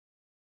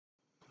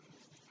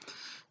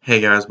Hey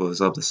guys, what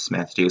is up? This is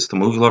Matthew, the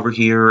movie lover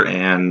here,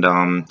 and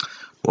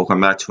welcome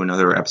back to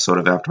another episode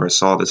of After I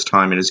Saw. This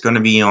time it is going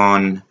to be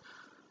on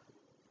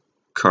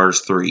Cars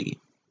 3.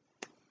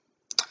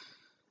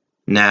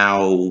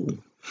 Now,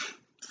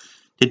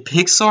 did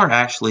Pixar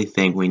actually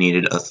think we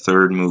needed a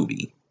third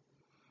movie?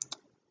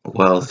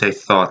 Well, they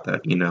thought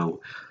that,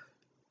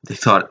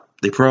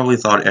 they probably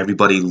thought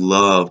everybody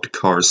loved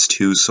Cars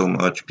 2 so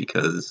much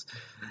because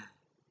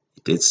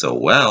it did so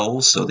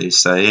well, so they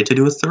decided to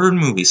do a third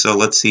movie. So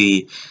let's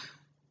see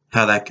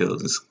how that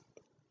goes.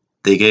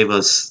 They gave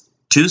us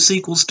 2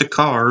 sequels to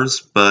Cars,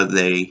 but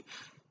they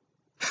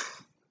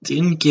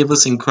didn't give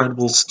us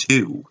Incredibles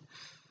 2,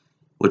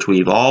 which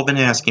we've all been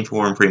asking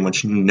for, and pretty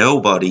much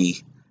nobody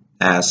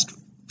asked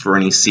for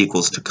any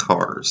sequels to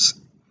Cars.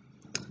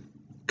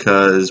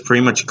 Because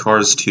pretty much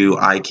Cars 2,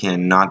 I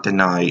cannot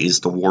deny, is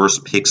the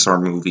worst Pixar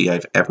movie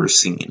I've ever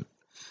seen.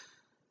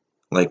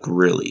 Like,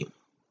 really.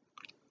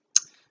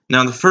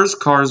 Now, the first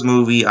Cars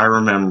movie, I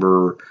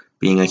remember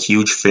being a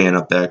huge fan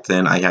of back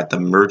then. I had the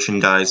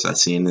merchandise. I've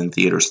seen it in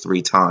theaters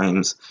 3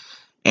 times.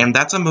 And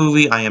that's a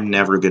movie I am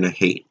never going to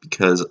hate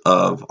because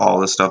of all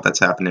the stuff that's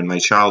happened in my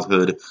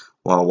childhood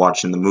while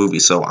watching the movie.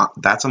 So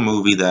that's a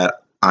movie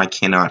that I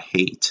cannot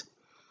hate.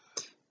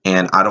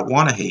 And I don't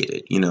want to hate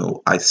it.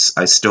 I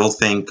still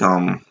think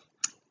it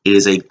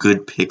is a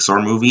good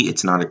Pixar movie.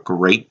 It's not a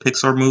great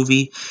Pixar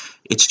movie.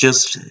 It's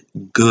just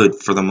good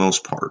for the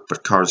most part.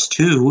 But Cars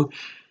 2...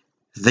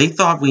 they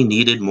thought we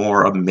needed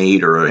more of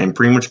Mater, and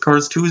pretty much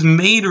Cars 2 is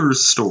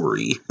Mater's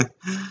story.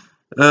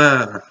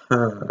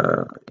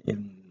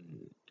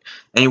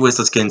 Anyways,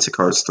 let's get into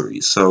Cars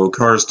 3. So,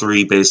 Cars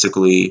 3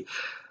 basically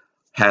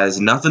has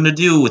nothing to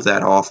do with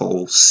that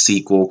awful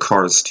sequel,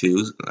 Cars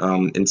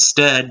 2.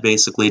 Instead,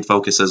 basically, it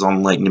focuses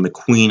on Lightning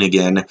McQueen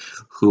again,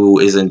 who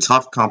is in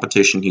tough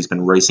competition. He's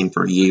been racing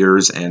for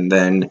years, and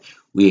then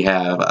we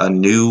have a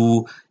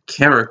new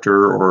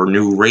character or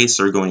new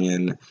racer going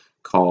in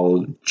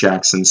called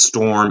Jackson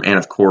Storm, and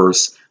of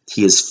course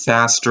he is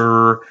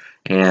faster,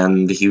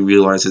 and he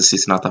realizes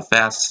he's not the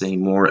fastest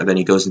anymore, and then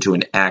he goes into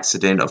an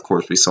accident, of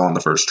course we saw in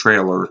the first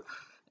trailer,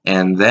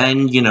 and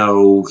then,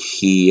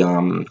 he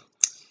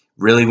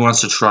really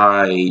wants to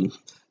try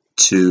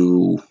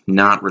to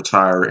not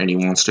retire, and he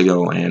wants to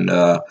go and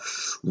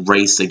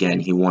race again.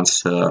 He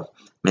wants to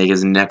make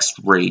his next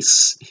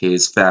race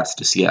his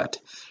fastest yet.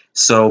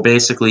 So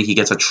basically he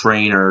gets a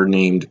trainer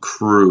named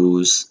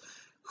Cruz,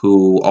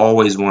 who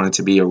always wanted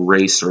to be a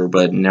racer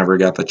but never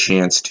got the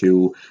chance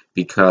to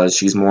because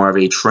she's more of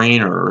a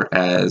trainer,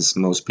 as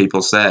most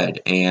people said.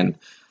 And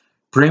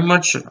pretty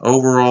much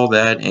overall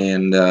that,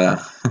 and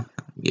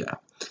yeah.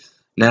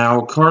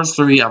 Now, Cars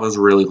 3 I was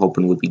really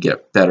hoping would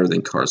get better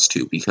than Cars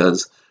 2,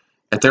 because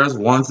if there's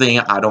one thing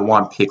I don't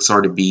want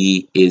Pixar to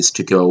be, is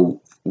to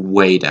go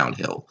way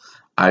downhill.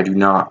 I do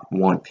not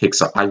want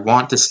Pixar. I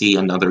want to see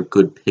another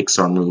good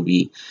Pixar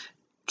movie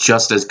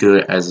just as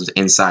good as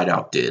Inside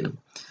Out did.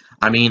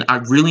 I mean, I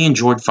really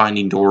enjoyed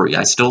Finding Dory.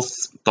 I still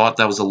thought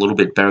that was a little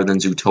bit better than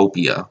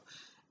Zootopia.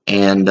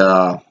 And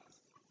I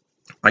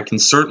can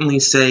certainly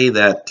say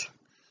that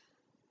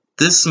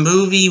this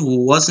movie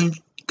wasn't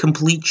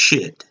complete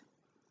shit.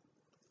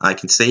 I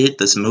can say it,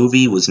 this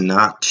movie was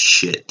not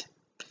shit.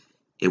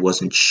 It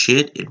wasn't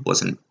shit, it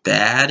wasn't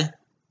bad.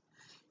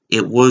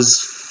 It was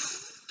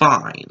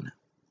fine.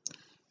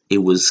 It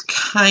was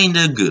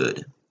kinda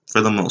good,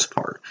 for the most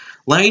part.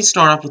 Let me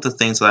start off with the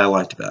things that I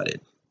liked about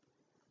it.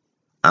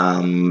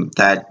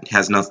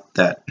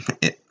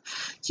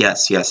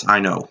 Yes,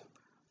 I know.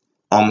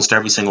 Almost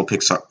every single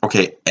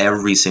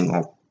every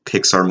single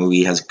Pixar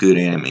movie has good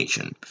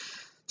animation.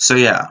 So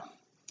yeah,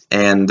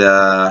 and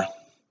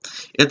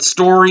its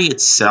story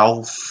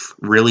itself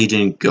really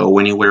didn't go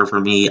anywhere for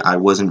me. I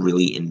wasn't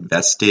really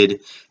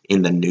invested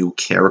in the new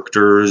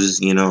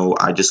characters,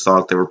 I just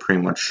thought they were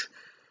pretty much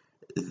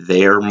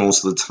there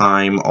most of the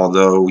time,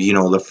 although,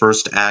 the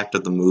first act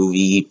of the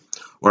movie,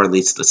 or at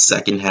least the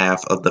second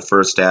half of the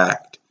first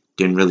act,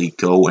 didn't really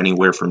go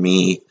anywhere for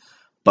me.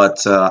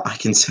 But I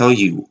can tell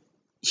you,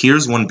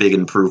 here's one big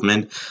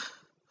improvement.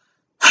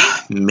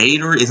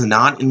 Mater is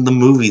not in the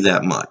movie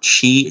that much.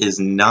 He is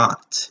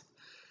not.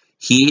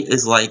 He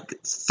is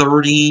like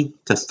 30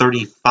 to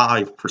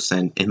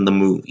 35% in the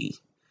movie.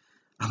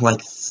 I'm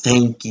like,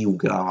 thank you,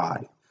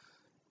 God.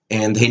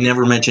 And they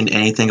never mentioned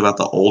anything about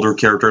the older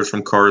characters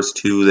from Cars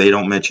 2. They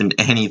don't mention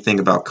anything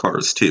about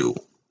Cars 2.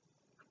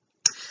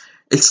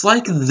 It's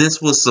like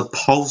this was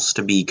supposed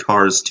to be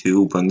Cars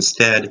 2, but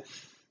instead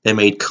they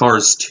made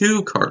Cars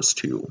 2 Cars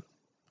 2.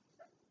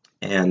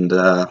 And,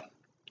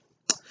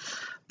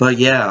 but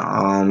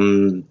yeah,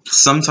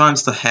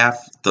 sometimes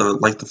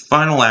the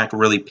final act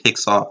really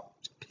picks up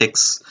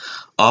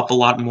a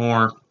lot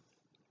more,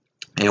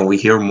 and we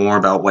hear more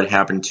about what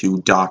happened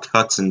to Doc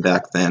Hudson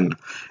back then,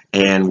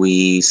 and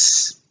we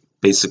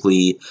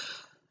basically,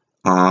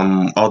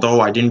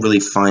 although I didn't really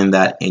find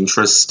that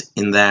interest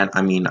in that,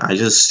 I mean,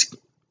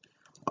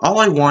 all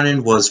I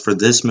wanted was for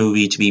this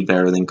movie to be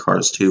better than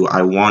Cars 2.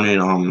 I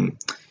wanted,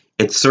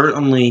 it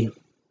certainly,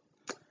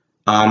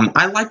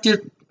 I liked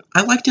it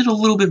I liked it a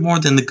little bit more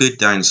than The Good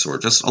Dinosaur,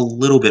 just a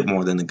little bit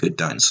more than The Good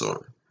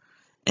Dinosaur.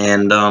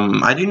 And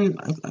I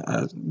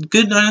didn't.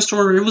 Good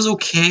Dinosaur, it was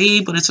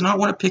okay, but it's not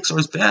one of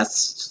Pixar's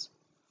best.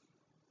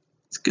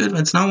 It's good, but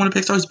it's not one of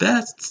Pixar's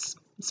best.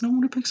 It's not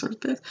one of Pixar's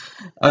best.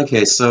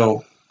 Okay,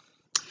 so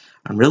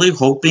I'm really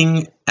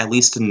hoping, at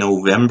least in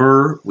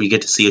November, we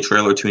get to see a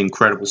trailer to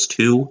Incredibles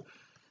 2.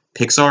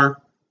 Pixar,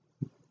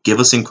 give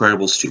us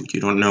Incredibles 2.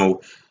 You don't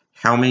know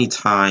how many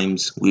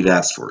times we've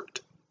asked for it.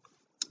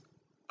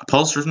 A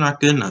poster's not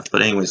good enough,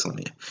 but anyways, let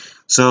me.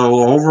 So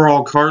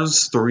overall,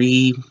 Cars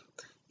 3,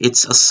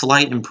 it's a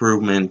slight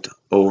improvement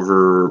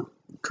over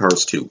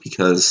Cars 2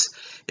 because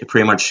it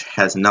pretty much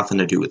has nothing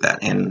to do with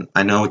that. And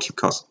I know I keep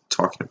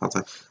talking about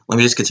that. Let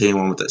me just continue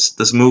on with this.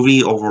 This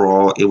movie,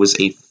 overall, it was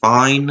a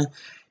fine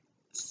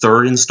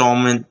third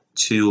installment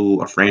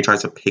to a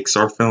franchise of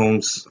Pixar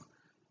films,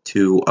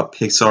 to a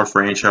Pixar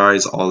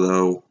franchise,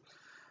 although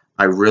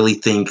I really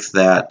think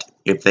that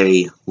if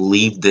they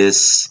leave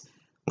this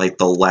like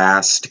the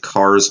last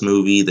Cars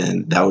movie,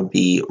 then that would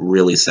be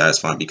really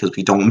satisfying because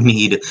we don't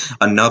need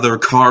another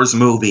Cars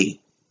movie.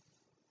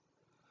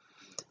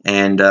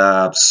 And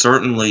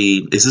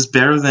certainly, is this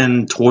better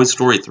than Toy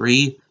Story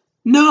 3?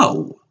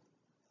 No.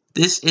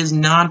 This is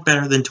not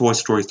better than Toy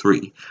Story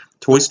 3.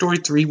 Toy Story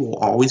 3 will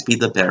always be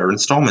the better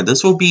installment.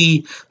 This will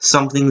be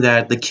something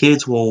that the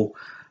kids will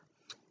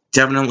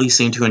definitely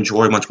seem to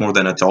enjoy much more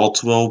than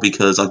adults will,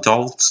 because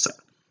adults,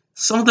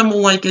 some of them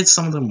will like it,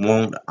 some of them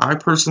won't. I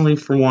personally,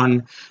 for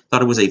one,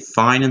 thought it was a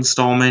fine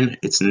installment.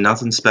 It's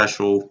nothing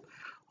special.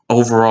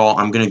 Overall,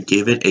 I'm going to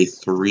give it a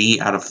 3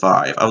 out of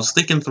 5. I was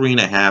thinking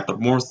 3.5, but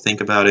more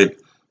think about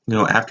it,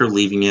 after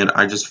leaving it,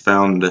 I just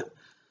think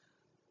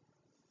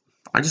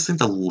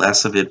the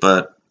less of it,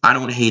 but I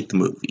don't hate the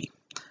movie.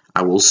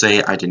 I will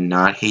say I did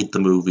not hate the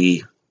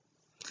movie.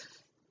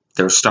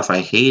 There's stuff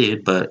I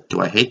hated, but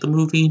do I hate the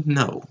movie?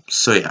 No.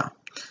 So yeah,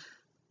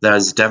 that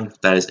is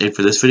it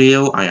for this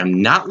video. I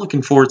am not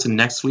looking forward to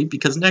next week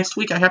because next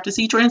week I have to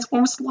see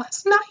Transformers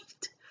Last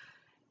Night.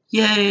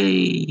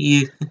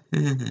 Yay!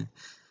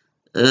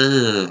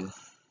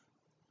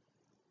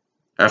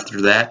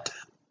 After that,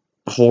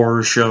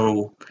 horror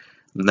show.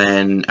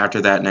 Then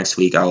after that, next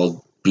week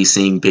I'll be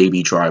seeing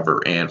Baby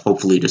Driver and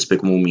hopefully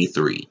Despicable Me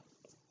 3.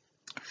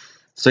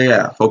 So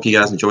yeah, hope you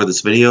guys enjoyed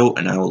this video,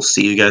 and I will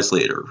see you guys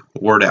later.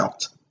 Word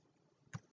out.